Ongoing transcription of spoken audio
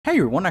Hey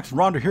everyone, next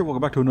Rounder here.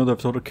 Welcome back to another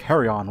episode of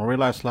Carrion, where we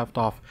last left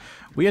off.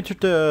 We entered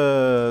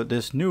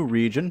this new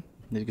region.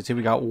 As you can see,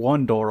 we got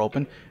one door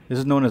open. This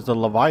is known as the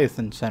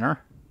Leviathan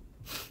Center.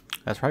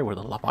 That's right, where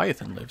the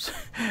Leviathan lives.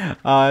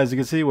 As you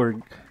can see,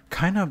 we're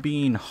kind of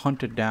being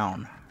hunted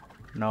down.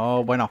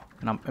 No, bueno.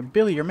 No,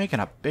 Billy, you're making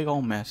a big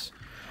old mess.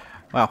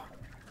 Well,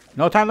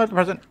 no time left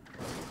present.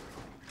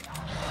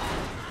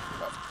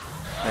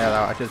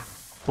 Yeah, I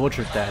just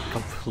butchered that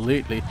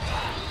completely.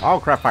 Oh,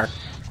 crap, fire.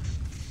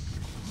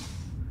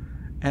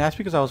 And that's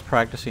because I was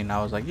practicing.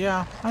 I was like,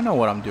 yeah, I know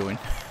what I'm doing.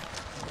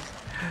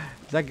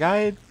 Is that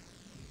guy?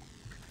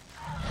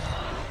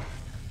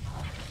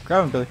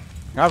 Grab him, Billy.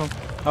 Grab him.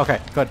 Okay,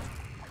 good.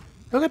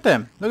 Look at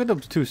them. Look at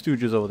those two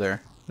stooges over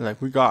there. They're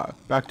like, we got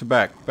back to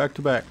back, back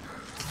to back.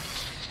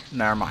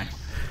 Never mind.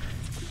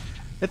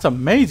 It's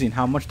amazing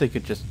how much they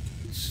could just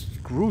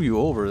screw you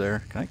over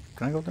there. Can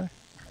I go there?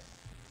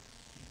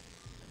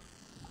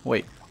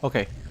 Wait.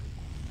 Okay.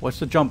 What's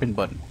the jumping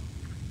button?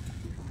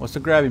 What's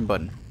the grabbing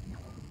button?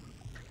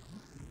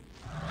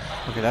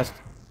 Okay, that's...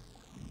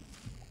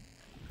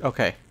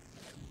 Okay.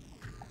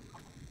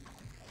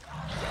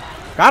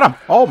 Got him!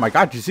 Oh my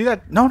god, did you see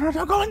that? No,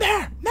 don't go in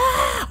there!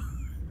 No!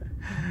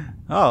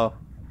 Oh.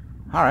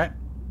 Alright.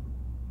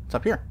 It's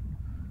up here.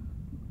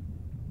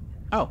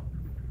 Oh.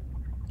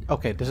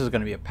 Okay, this is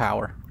gonna be a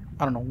power.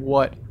 I don't know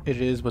what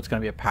it is, but it's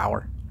gonna be a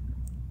power.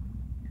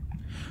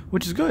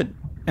 Which is good.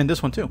 And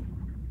this one too.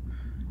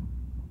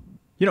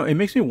 You know, it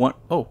makes me want...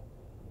 Oh.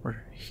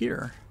 We're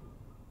here.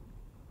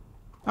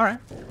 Alright.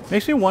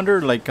 Makes me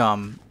wonder, like,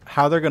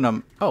 how they're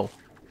gonna... Oh.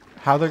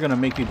 How they're gonna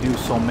make you do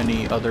so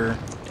many other...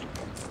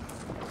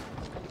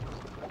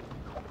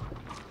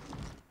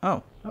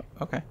 Oh.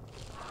 Okay.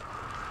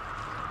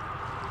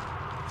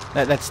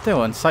 That's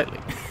still unsightly.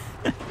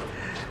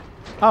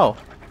 Oh.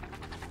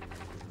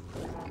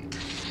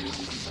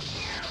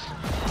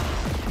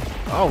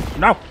 Oh,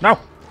 no, no!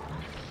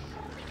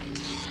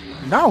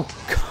 No!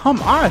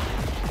 Come on!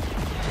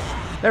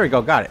 There we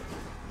go, got it.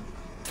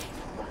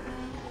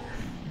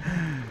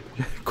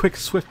 Quick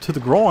swift to the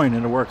groin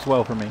and it works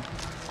well for me.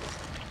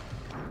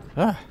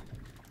 Ah,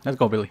 let's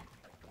go, Billy.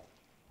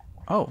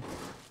 Oh.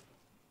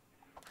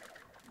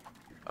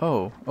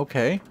 Oh,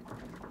 okay.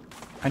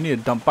 I need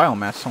to dump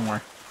biomass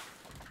somewhere.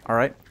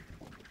 Alright.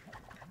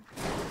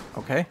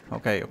 Okay,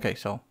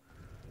 so...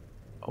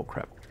 Oh,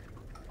 crap.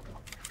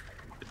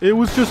 It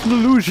was just an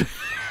illusion!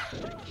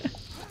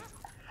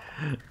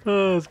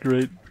 Oh, that's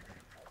great.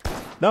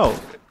 No!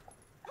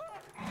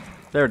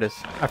 There it is.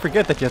 I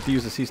forget that you have to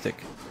use the C-stick.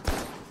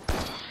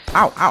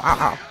 Ow, ow,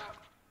 ow,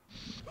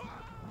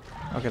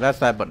 ow. Okay, that's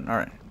that button.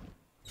 Alright.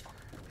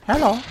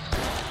 Hello.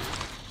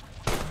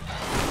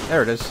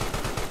 There it is.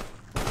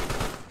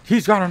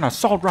 He's got an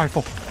assault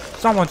rifle.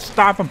 Someone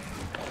stop him.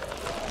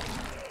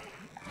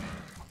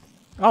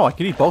 Oh, I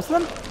can eat both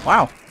of them?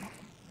 Wow.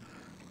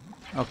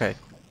 Okay.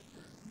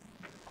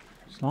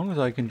 As long as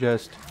I can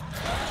just...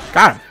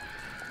 Got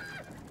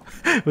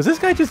him. Was this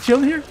guy just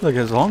chilling here? Like,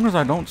 as long as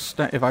I don't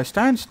stand... If I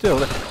stand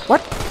still...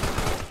 What?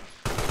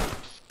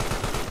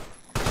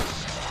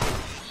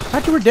 I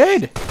thought you were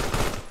dead.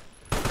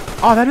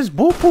 Oh, that is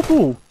bull poo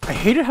poo. I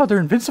hate it how they're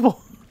invincible.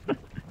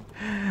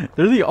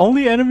 They're the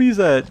only enemies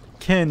that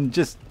can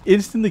just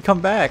instantly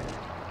come back.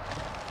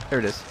 There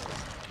it is.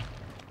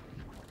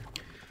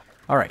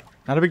 Alright,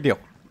 not a big deal.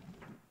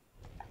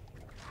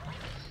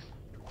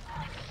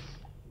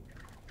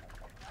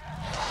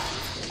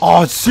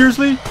 Oh,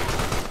 seriously?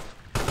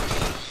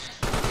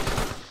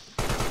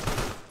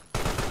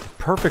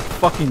 Perfect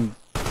fucking...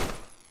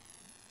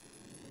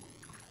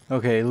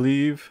 Okay,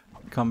 leave.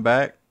 Come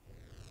back.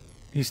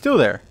 He's still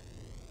there.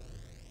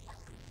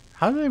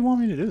 How do they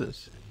want me to do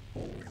this?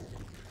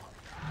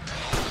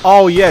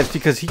 Oh, yes,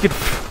 because he could...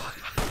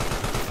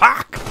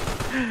 Fuck!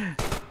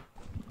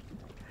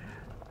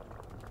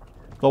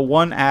 The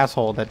one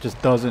asshole that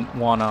just doesn't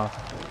wanna...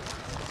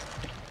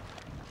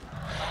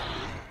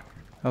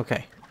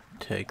 Okay.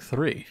 Take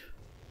 3.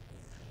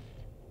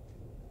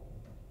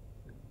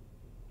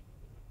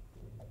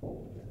 Am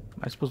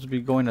I supposed to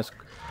be going as...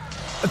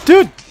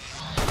 Dude!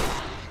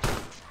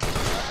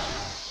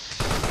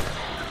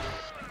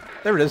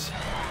 There it is.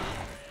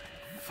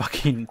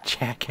 Fucking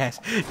jackass.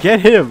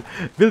 Get him!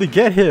 Billy,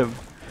 get him!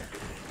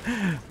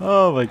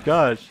 Oh my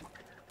gosh.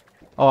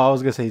 Oh, I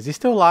was gonna say, is he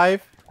still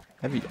alive?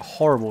 That'd be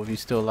horrible if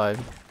he's still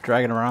alive.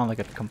 Dragging around like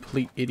a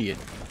complete idiot.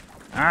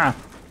 Ah!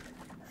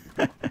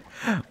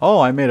 Oh,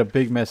 I made a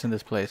big mess in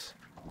this place.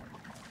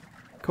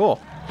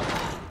 Cool.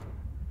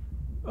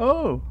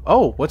 Oh!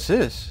 Oh, what's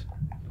this?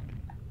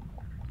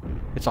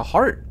 It's a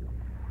heart.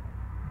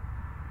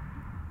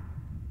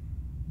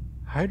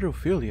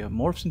 Hydrophilia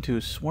morphs into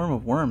a swarm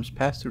of worms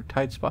passed through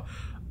tight spot.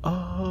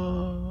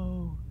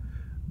 Oh.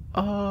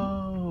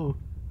 Oh.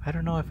 I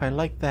don't know if I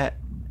like that.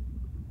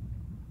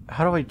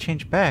 How do I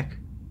change back?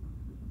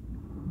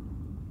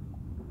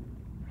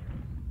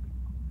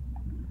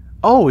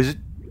 Oh, is it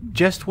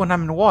just when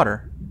I'm in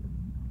water?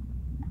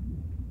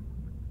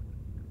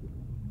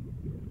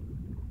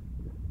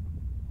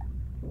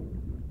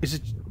 Is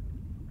it...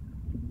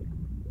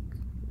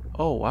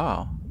 Oh,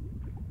 wow.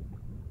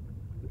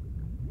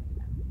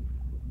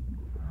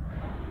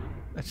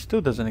 That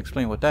still doesn't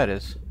explain what that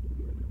is.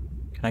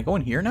 Can I go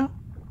in here now?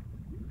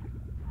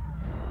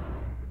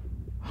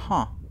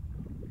 Huh.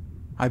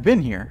 I've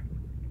been here.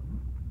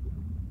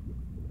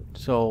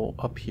 So,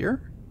 up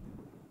here?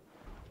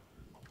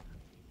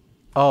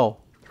 Oh.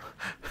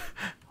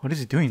 What is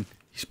he doing?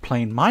 He's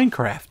playing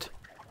Minecraft.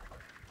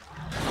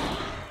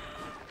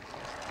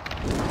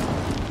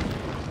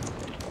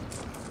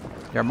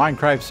 Your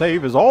Minecraft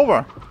save is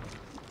over.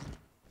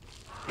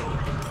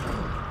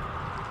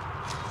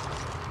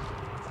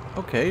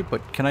 Okay,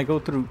 but can I go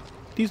through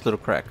these little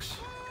cracks?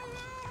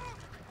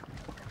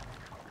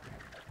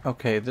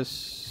 Okay,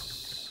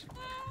 this...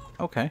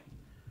 Okay.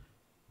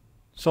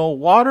 So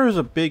water is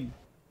a big...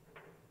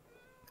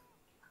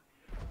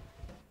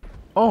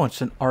 Oh,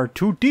 it's an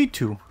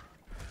R2-D2.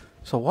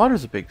 So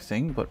water's a big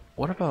thing, but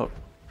what about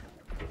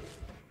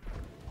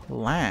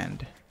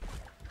land?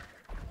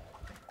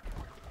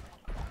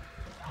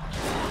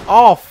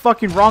 Oh,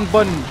 fucking wrong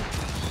button.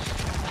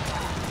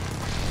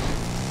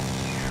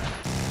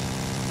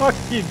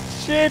 Fucking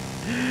shit.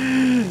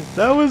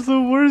 That was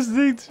the worst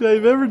thing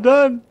I've ever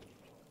done.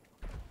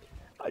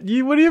 What do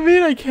you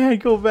mean I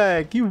can't go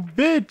back? You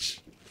bitch.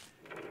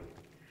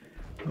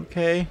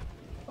 Okay.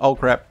 Oh,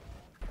 crap.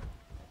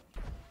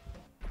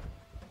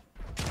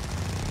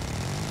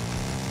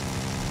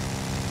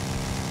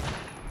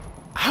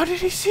 How did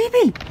he see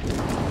me?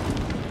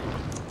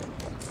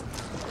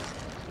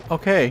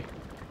 Okay.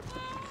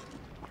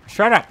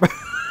 Shut up.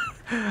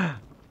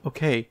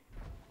 Okay.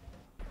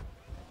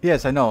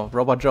 Yes, I know.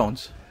 Robot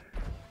Jones.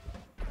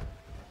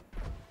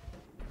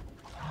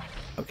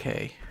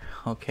 Okay.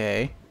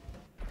 Okay.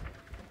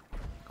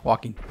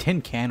 Walking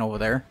tin can over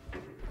there.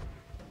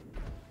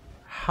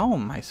 How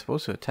am I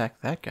supposed to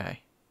attack that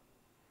guy?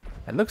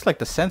 It looks like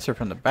the sensor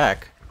from the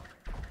back.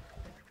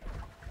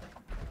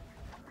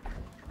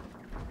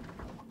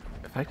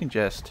 If I can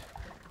just...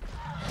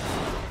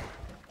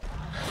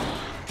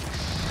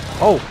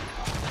 Oh!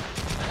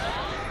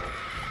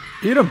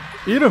 Eat him!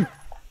 Eat him!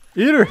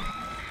 Eat her!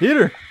 Eat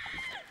her!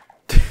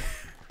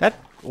 That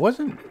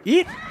wasn't...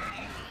 Eat!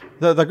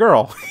 The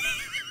girl.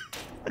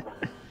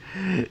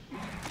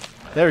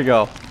 There we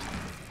go.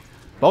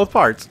 Both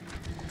parts.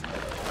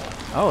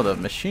 Oh, the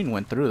machine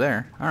went through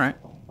there. Alright.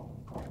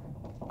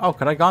 Oh,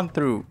 could I gone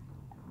through...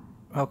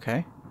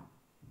 Okay.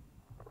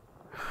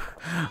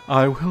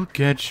 I will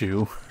get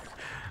you.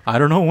 I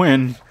don't know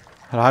when,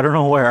 and I don't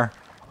know where,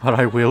 but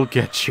I will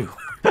get you.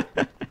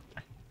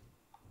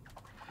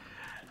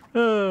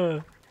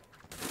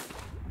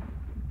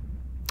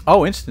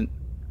 Oh, instant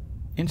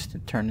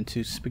turn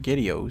into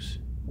SpaghettiOs.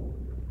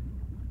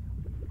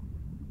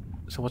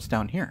 So what's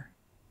down here?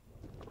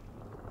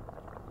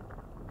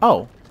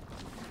 Oh.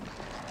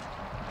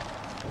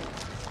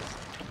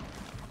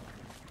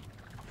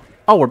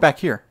 Oh, we're back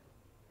here.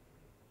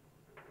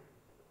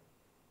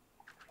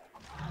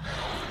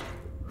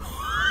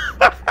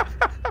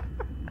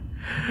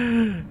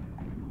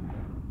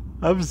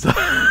 I'm sorry.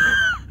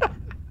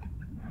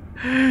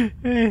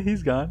 Hey,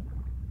 he's gone.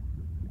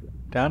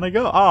 Down I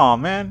go. Oh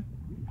man.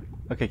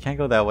 Okay, can't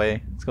go that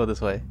way. Let's go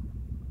this way.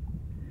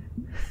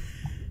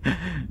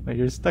 But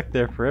you're stuck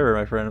there forever,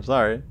 my friend. I'm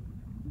sorry.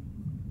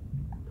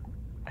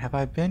 Have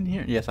I been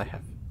here? Yes, I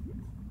have.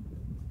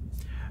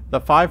 The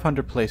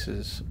 500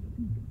 places.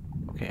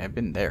 Okay, I've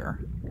been there.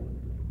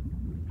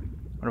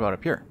 What about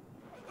up here?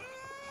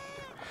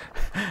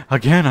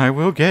 Again, I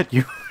will get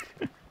you.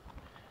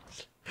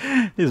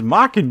 He's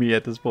mocking me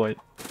at this point.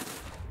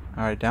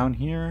 Alright, down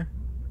here.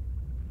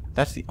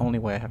 That's the only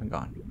way I haven't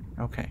gone.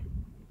 Okay.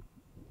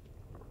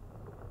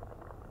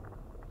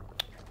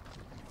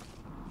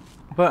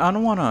 But I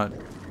don't wanna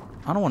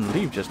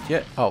leave just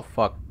yet. Oh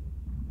fuck.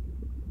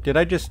 Did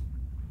I just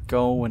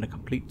go in a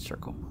complete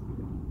circle?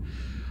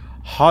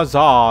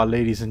 Huzzah,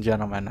 ladies and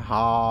gentlemen.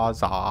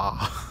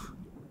 Huzzah.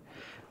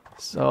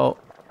 So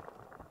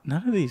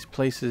none of these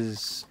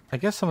places, I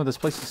guess some of this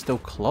place is still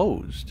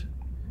closed.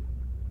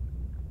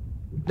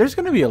 There's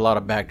gonna be a lot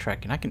of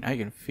backtracking. I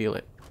can feel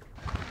it.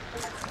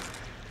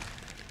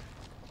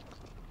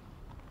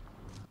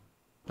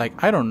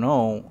 Like, I don't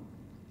know.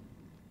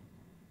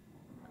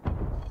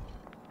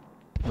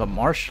 The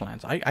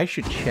marshlands. I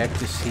should check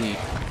to see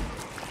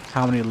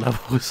how many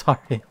levels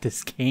are in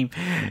this game.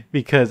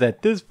 Because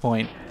at this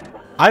point,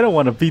 I don't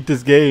want to beat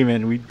this game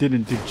and we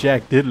didn't do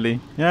jack diddly. You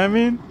know what I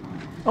mean?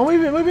 Oh,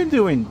 we've been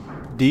doing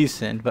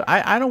decent, but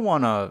I don't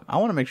want to. I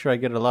want to make sure I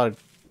get a lot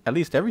of at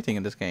least everything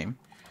in this game.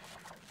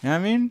 You know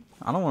what I mean?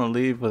 I don't want to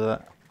leave with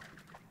a...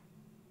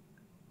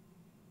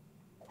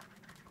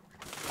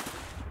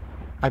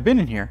 I've been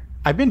in here.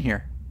 I've been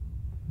here.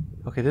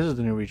 Okay, this is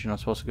the new region I'm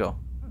supposed to go.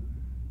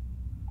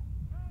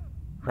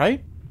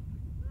 Right?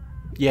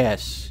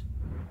 Yes.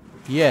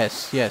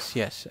 Yes, yes,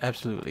 yes.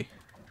 Absolutely.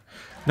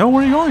 No,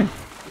 where are you going?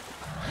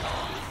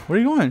 Where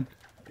are you going?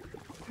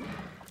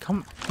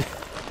 Come...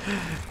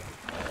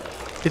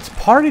 It's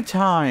party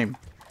time!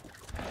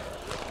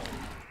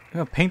 I'm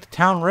gonna paint the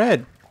town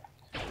red.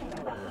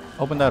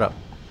 Open that up.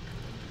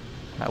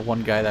 That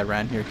one guy that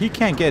ran here. He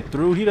can't get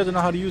through. He doesn't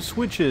know how to use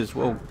switches.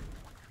 Well,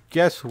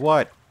 guess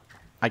what?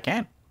 I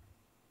can.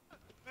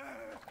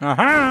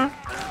 Uh-huh.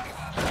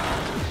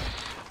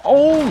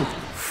 Oh,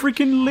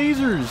 freaking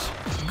lasers.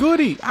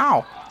 Goody.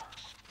 Ow.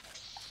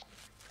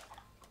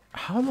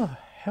 How the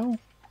hell?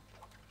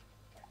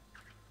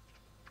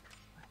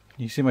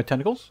 You see my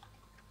tentacles?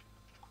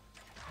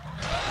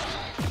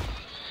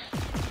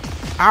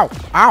 Ow.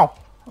 Ow.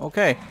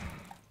 Okay.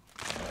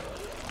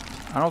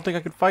 I don't think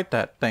I could fight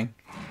that thing.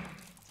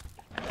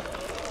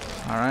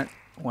 Alright.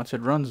 Once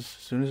it runs, as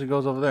soon as it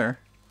goes over there.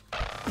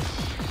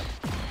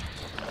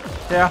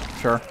 Yeah,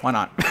 sure. Why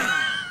not?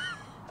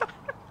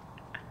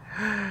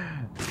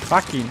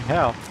 Fucking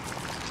hell.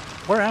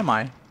 Where am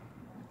I?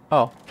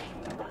 Oh.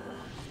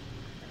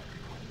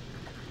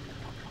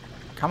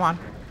 Come on.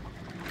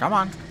 Come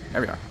on.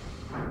 There we are.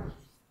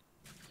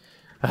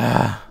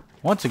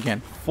 Once again,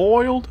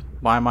 foiled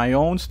by my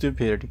own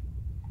stupidity.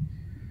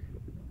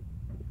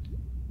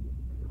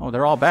 Oh,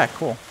 they're all back.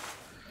 Cool.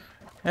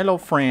 Hello,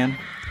 friend.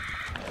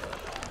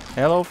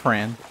 Hello,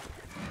 friend.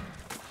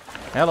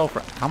 Hello,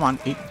 friend. Come on,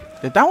 eat.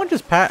 Did that one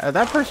just pass?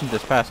 That person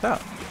just passed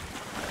out.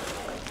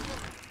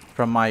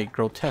 From my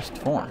grotesque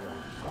form.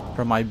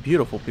 From my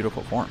beautiful,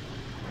 beautiful form.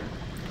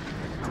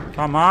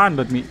 Come on,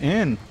 let me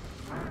in.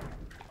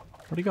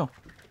 Where'd he go?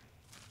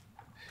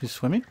 He's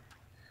swimming?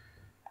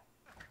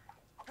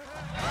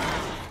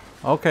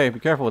 Okay,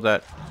 be careful with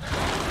that.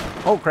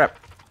 Oh, crap.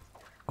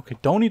 Okay,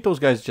 don't eat those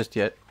guys just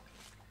yet.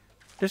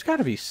 There's got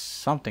to be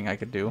something I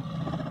could do.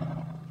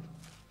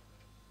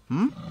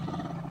 Hmm?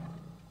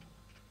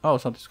 Oh,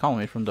 something's calling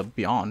me from the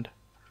beyond.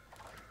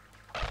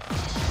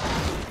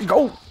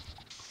 Go!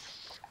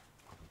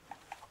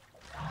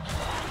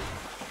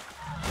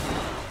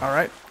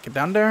 Alright, get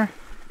down there.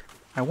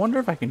 I wonder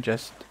if I can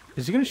just...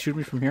 Is he going to shoot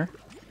me from here?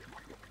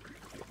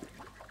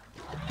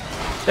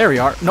 There we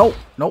are. Nope.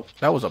 Nope.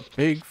 That was a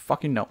big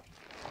fucking no.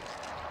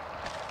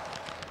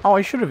 Oh,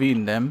 I should have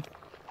eaten them.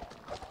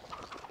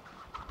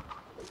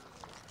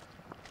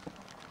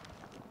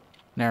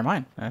 Never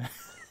mind.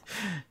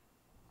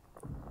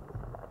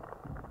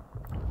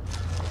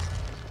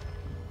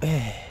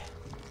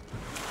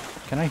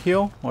 Can I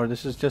heal? Or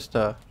this is just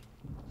a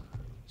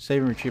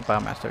save and retrieve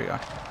biomass. There we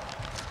are.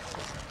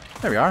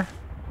 There we are.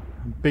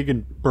 I'm big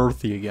and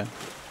birthy again.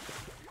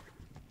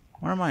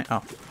 Where am I?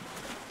 Oh.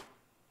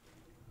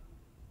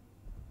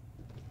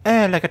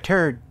 Like a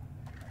turd.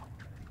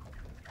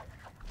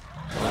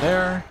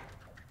 There.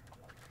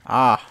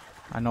 Ah,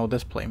 I know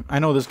this plane. I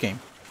know this game.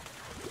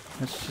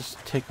 Let's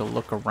just take a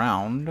look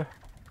around.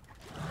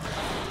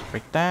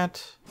 Break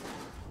that.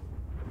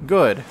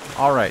 Good.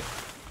 All right.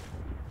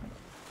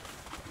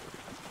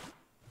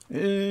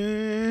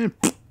 There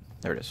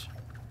it is.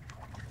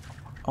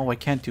 Oh, I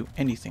can't do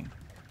anything.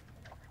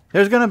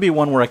 There's gonna be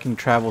one where I can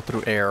travel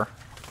through air.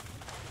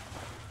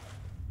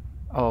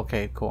 Oh,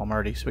 okay, cool. I'm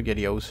already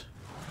SpaghettiOs.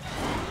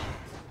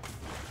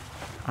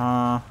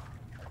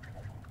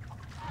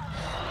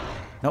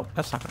 Nope,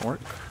 that's not gonna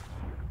work.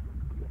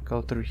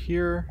 Go through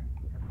here.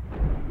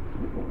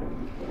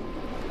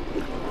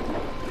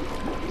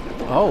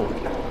 Oh.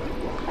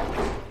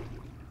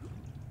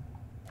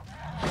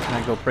 Can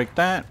I go break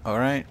that?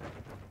 Alright.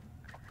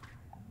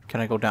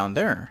 Can I go down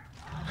there?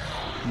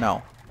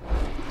 No.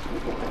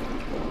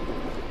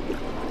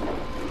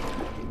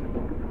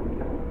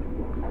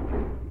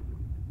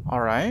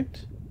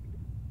 Alright.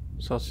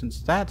 So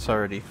since that's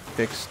already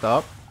fixed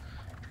up,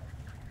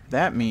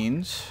 that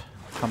means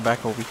come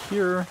back over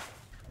here,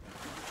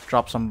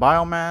 drop some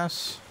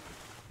biomass.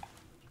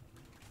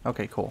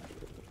 Okay, cool.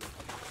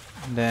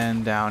 And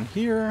then down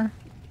here.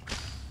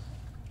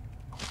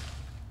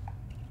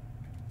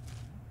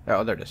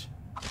 Oh, there it is.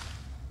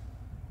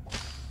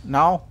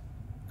 No.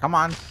 Come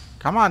on.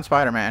 Come on,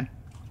 Spider-Man.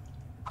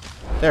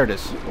 There it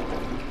is.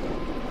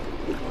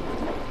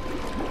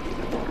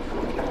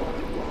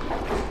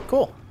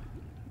 Cool.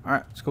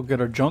 Alright, let's go get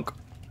our junk.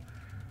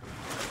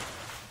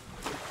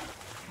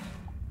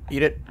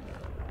 Eat it.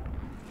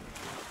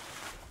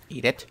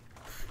 Eat it.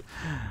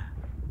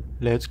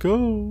 Let's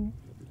go.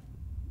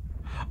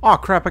 Oh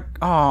crap!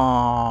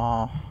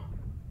 Oh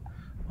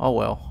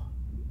well.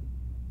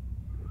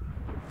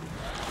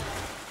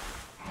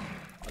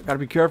 I gotta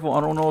be careful.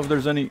 I don't know if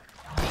there's any.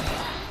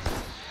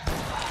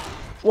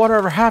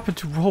 Whatever happened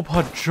to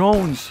Robot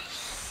Jones?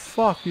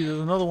 Fuck, there's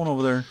another one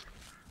over there.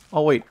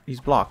 Oh wait,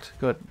 he's blocked.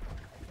 Good.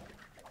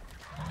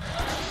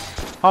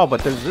 Oh,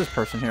 but there's this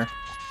person here.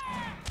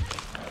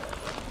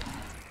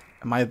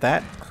 Am I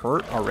that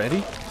hurt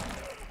already?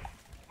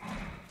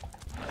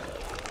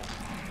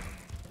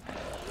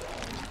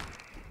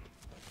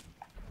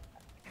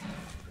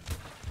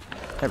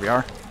 There we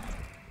are.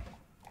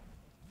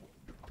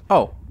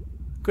 Oh,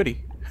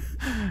 goody.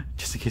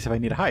 Just in case if I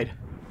need to hide.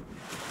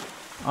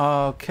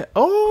 Okay.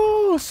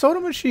 Oh, soda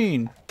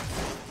machine.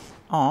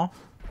 Aw.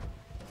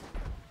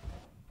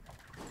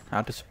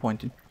 How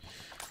disappointing.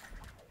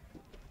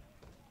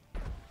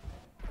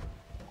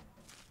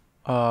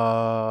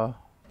 Am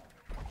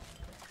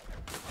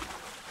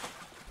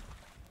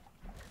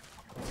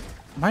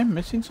I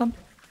missing something?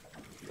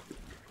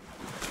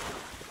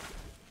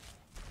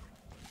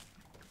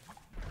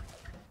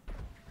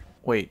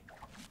 Wait.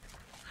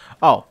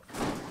 Oh.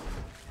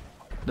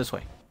 This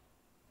way.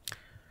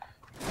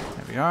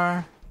 There we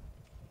are.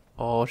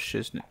 Oh,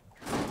 shiznit.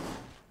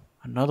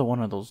 Another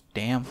one of those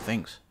damn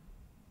things.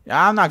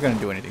 Yeah, I'm not gonna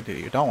do anything to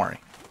you. Don't worry.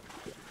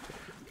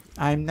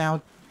 I'm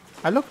now...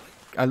 I look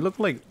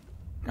like...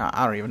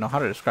 I don't even know how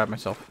to describe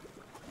myself.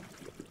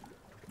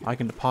 I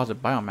can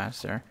deposit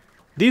biomass there.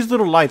 These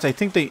little lights, I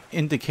think they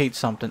indicate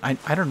something.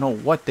 I don't know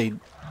what they...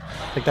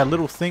 Like that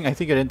little thing, I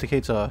think it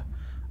indicates a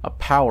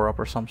power-up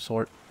or some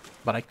sort.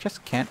 But I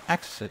just can't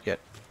access it yet.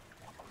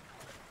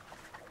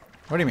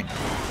 What do you mean?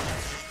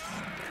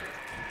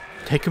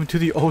 Take him to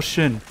the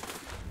ocean.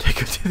 Take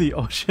him to the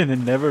ocean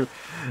and never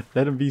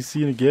let him be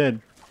seen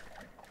again.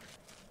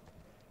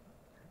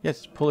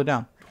 Yes, pull it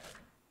down.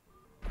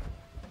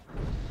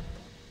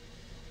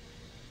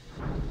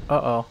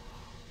 Uh-oh.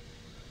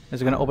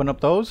 Is it going to open up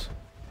those?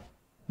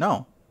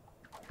 No.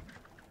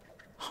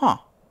 Huh.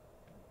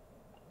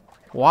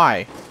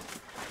 Why?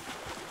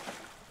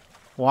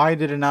 Why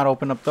did it not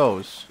open up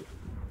those?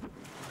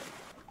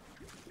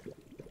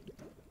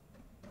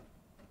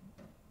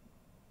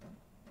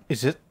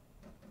 Is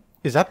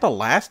that the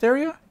last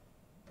area?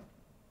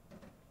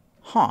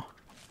 Huh.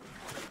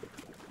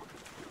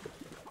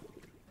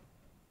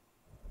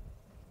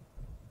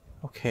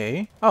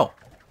 Okay. Oh.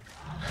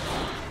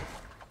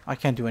 I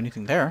can't do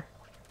anything there.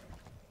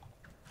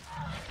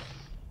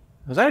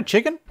 Was that a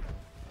chicken?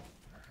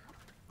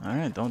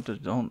 Alright, don't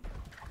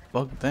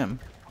bug them.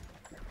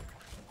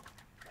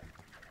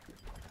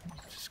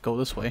 Just go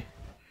this way.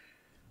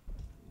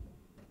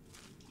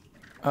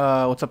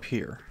 What's up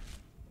here?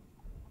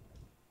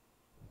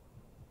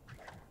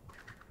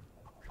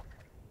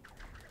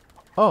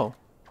 Oh.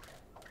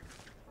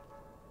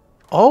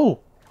 Oh!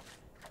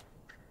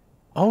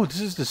 Oh, this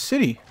is the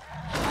city.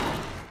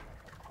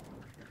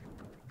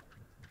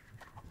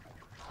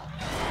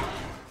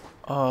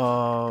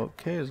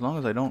 Okay, as long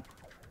as I don't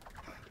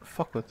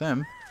fuck with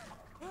them.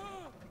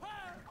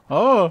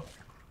 Oh!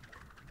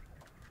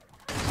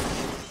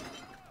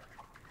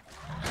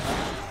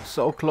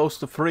 So close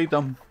to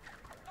freedom.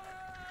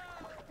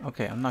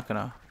 Okay, I'm not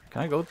gonna...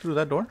 Can I go through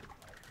that door?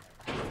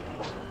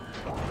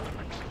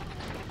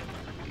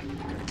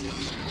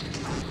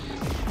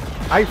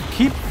 I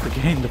keep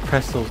forgetting to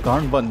press those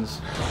darn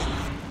buttons.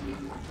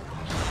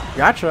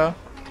 Gotcha!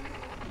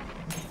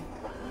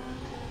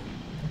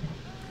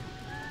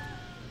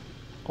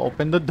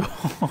 Open the door!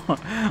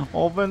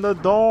 Open the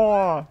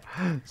door!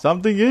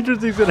 Something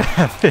interesting's gonna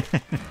happen!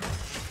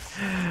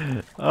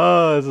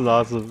 Oh, this is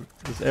awesome.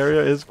 This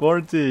area is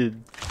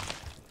quarantined.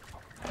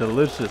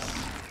 Delicious.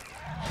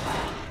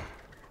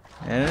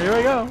 And here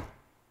we go.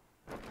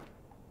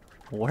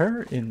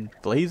 Where in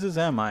blazes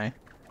am I?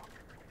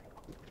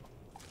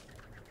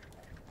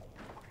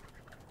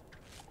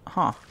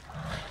 Huh.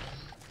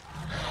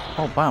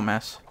 Oh,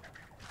 biomass.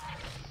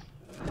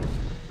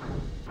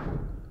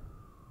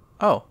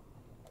 Oh.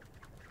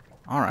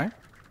 Alright.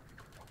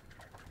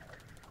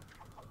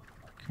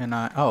 Can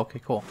I... Oh, okay,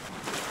 cool.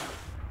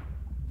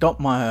 Dump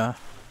my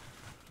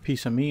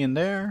piece of me in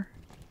there.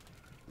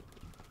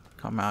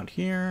 Come out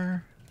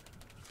here.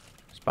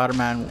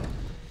 Spider-Man.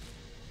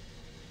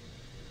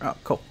 Oh,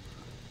 cool.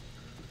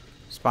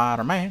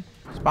 Spider-Man.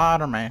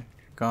 Spider-Man.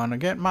 Gonna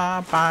get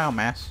my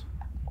biomass.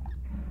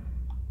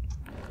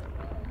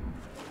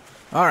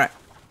 Alright.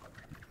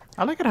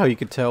 I like it how you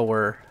can tell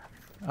where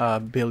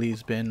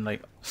Billy's been.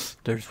 Like,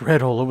 there's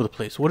red all over the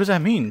place. What does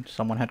that mean?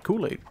 Someone had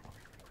Kool-Aid.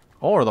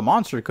 Or the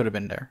monster could have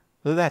been there.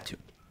 Look at that too.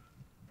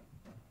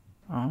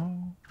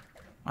 Oh.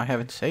 I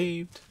haven't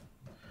saved.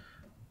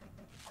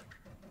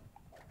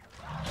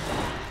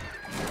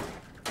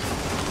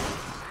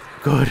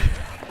 Good.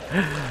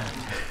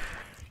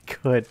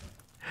 Good.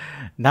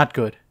 Not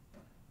good.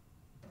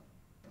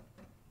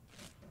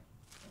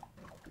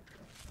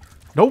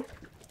 Nope.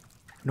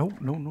 No,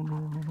 no, no, no,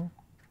 no, no.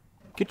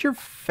 Get your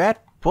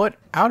fat butt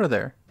out of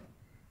there.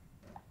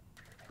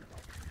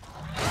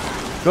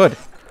 Good.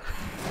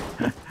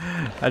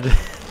 I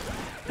just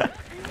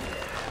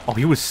oh,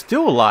 he was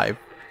still alive.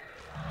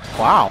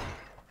 Wow.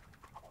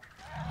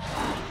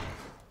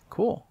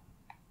 Cool.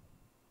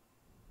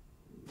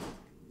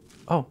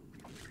 Oh.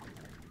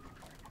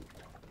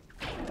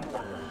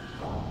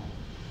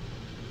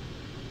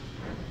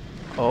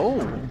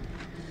 Oh.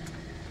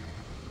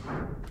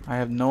 I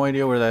have no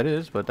idea where that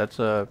is, but that's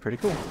pretty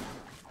cool.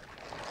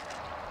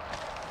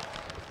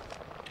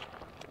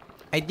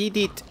 I did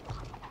it.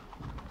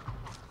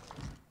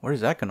 Where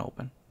is that gonna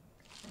open?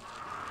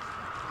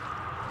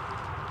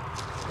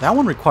 That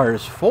one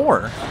requires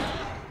 4. Am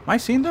I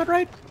seeing that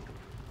right?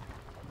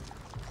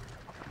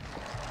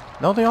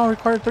 No, they all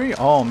require 3.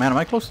 Oh man, am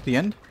I close to the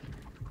end?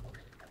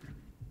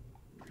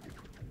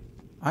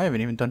 I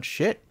haven't even done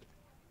shit.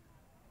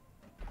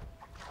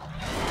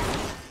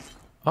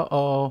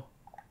 Uh-oh.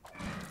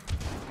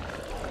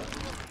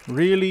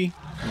 Really?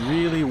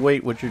 Really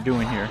wait what you're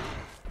doing here.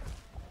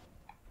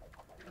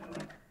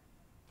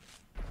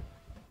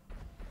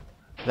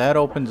 That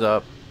opens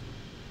up.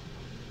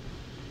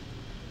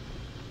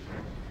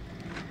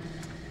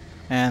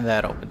 And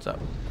that opens up.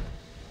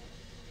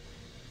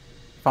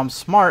 If I'm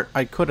smart,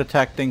 I could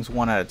attack things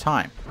one at a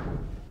time.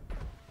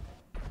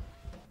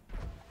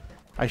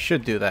 I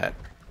should do that.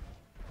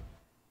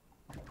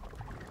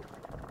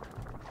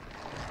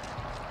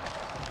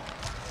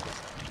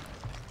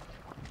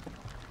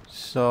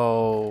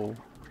 So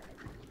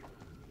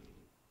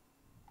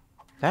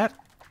that,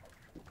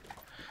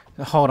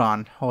 hold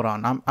on.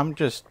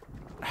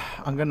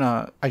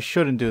 I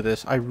shouldn't do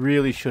this. I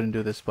really shouldn't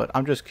do this, but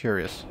I'm just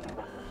curious.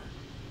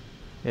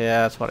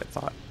 Yeah, that's what I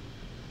thought.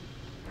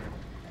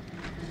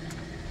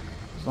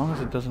 As long as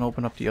it doesn't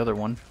open up the other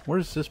one.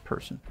 Where's this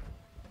person?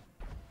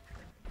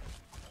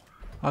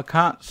 I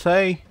can't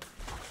say.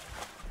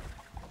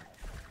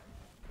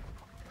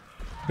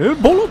 Hey,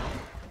 bullet!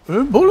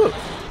 Hey, bullet!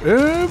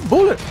 Hey,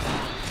 bullet!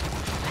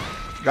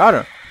 Got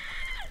her.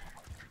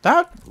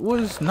 That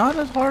was not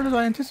as hard as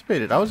I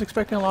anticipated. I was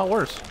expecting a lot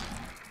worse.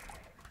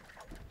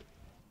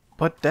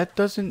 But that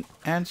doesn't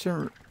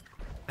answer...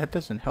 That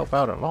doesn't help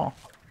out at all.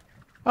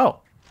 Oh.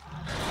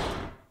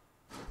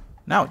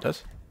 Now it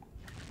does.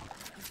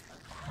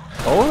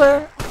 Over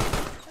there.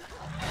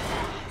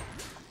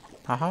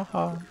 Ha ha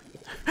ha.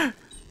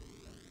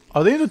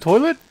 Are they in the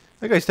toilet?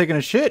 That guy's taking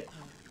a shit.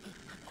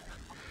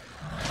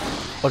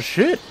 A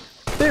shit?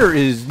 There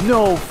is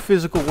no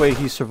physical way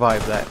he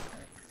survived that.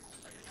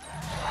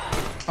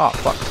 Oh,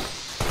 fuck.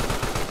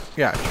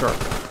 Yeah, sure.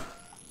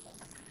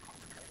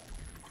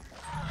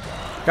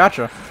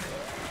 Gotcha.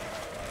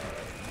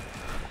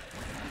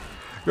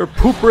 Your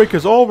poop break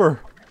is over.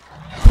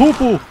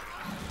 Poo-poo.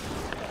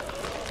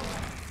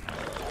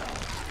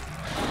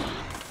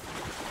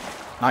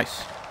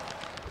 Nice.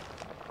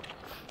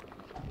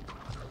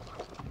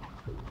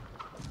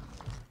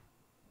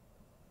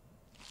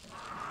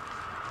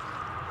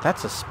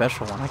 That's a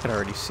special one. I could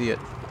already see it.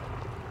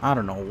 I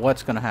don't know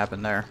what's gonna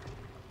happen there.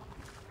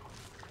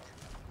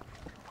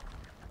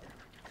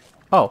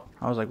 Oh,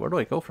 I was like, where do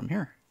I go from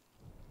here?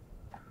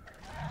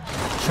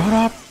 Shut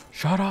up!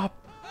 Shut up!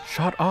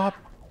 Shut up!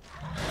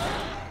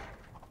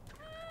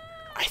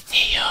 I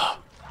see you!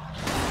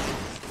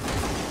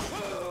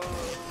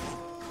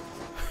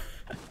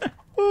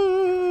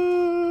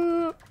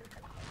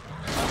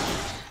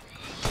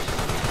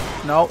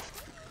 No.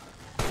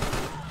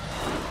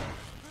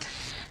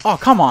 Oh,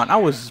 come on. I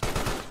was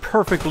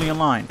perfectly in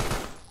line.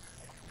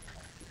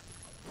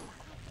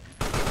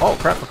 Oh,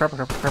 crap, crap,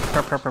 crap, crap,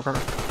 crap, crap, crap, crap.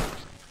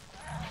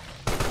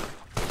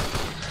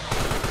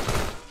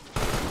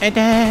 And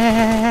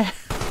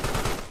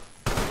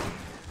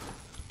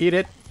eat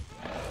it.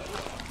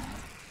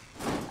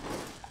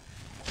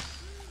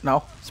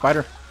 No.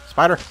 Spider.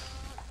 Spider.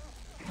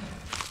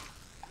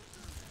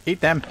 Eat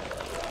them.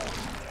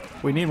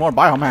 We need more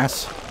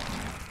biomass.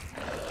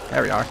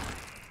 There we are.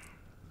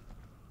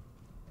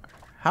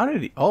 How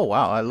did he... Oh,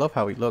 wow. I love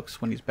how he looks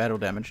when he's battle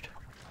damaged.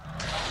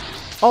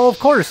 Oh, of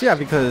course. Yeah,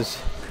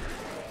 because...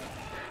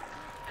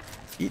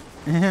 Eat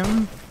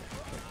him.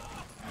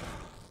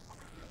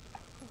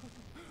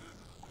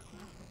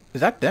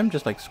 Is that them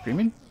just, like,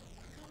 screaming?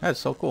 That's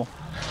so cool.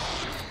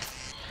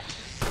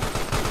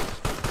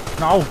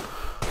 No!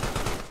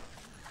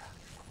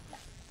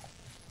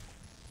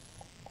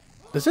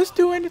 Does this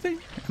do anything?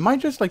 Am I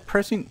just, like,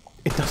 pressing...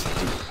 It doesn't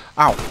do...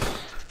 Ow!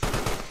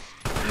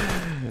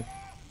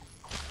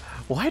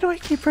 Why do I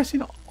keep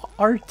pressing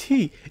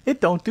RT?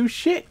 It don't do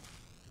shit.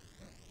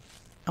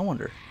 I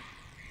wonder.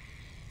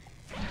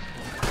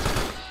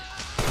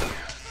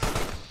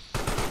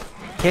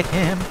 Hit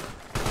him.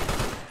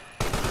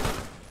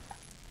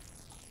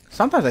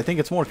 Sometimes I think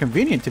it's more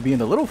convenient to be in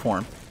the little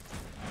form.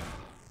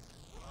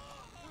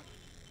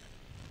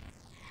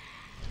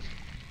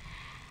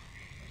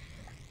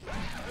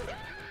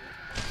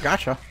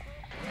 Gotcha.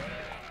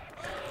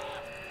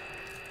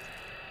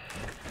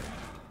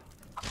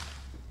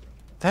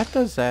 That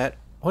does that.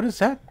 What is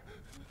that?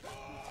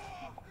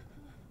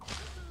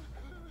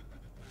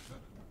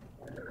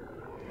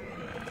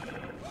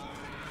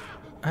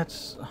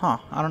 That's... Huh.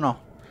 I don't know.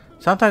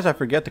 Sometimes I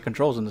forget the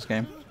controls in this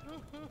game.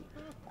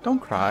 Don't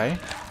cry.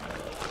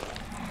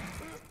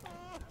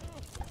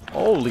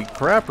 Holy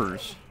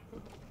crappers.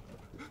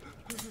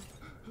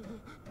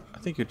 I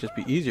think it'd just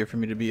be easier for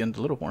me to be in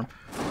the little form.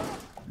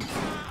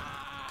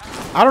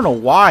 I don't know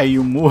why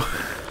you move.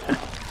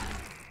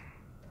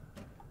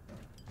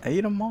 I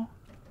ate them all?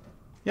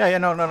 Yeah,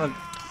 no.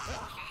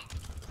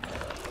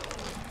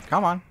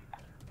 Come on.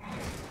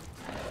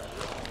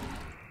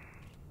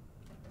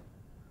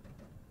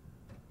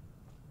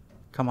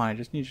 Come on, I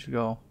just need you to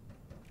go.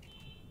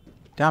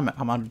 Damn it,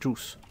 I'm out of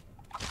juice.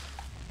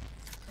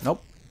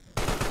 Nope.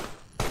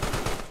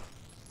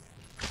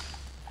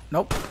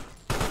 Nope.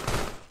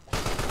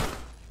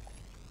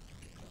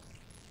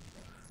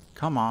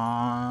 Come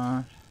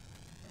on.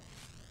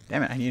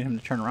 Damn it, I need him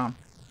to turn around.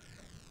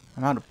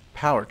 I'm out of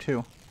power,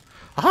 too.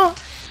 Aha!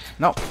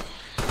 No.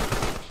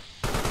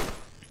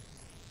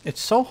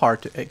 It's so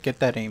hard to get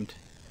that aimed.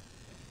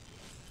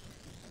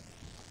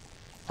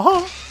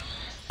 Oh!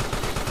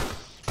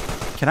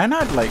 Can I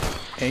not, like,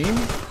 aim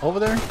over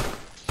there?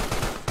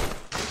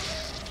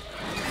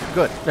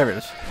 Good. There it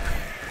is.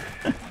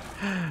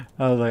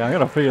 I was like, I'm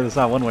gonna figure this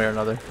out one way or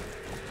another.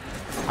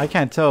 I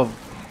can't tell.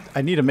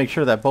 I need to make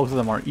sure that both of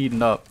them are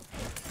eaten up.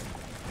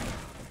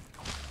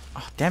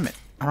 Oh, Damn it.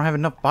 I don't have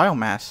enough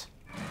biomass.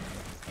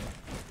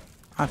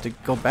 I have to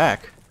go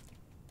back.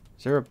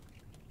 Is there a...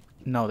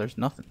 No, there's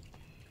nothing.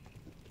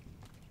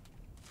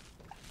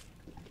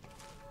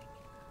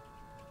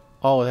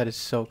 Oh, that is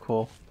so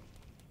cool.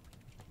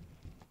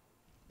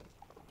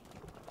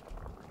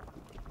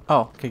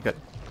 Oh, okay, good.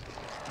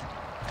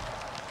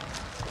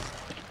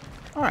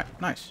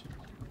 Alright, nice.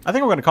 I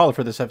think we're going to call it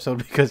for this episode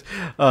because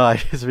I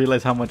just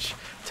realized how much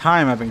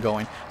time I've been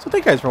going. So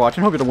thank you guys for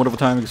watching. Hope you had a wonderful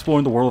time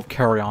exploring the world of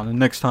Carrion. And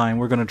next time,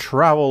 we're going to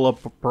travel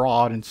up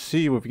abroad and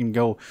see if we can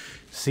go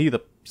see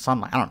the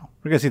sunlight. I don't know.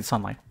 We're going to see the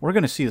sunlight. We're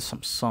going to see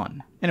some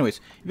sun.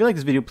 Anyways, if you like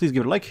this video, please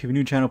give it a like. If you're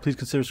new to the channel, please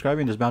consider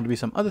subscribing. There's bound to be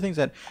some other things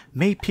that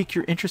may pique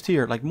your interest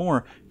here, like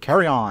more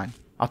Carrion.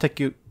 I'll catch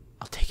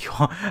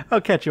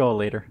you all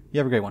later. You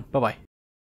have a great one. Bye-bye.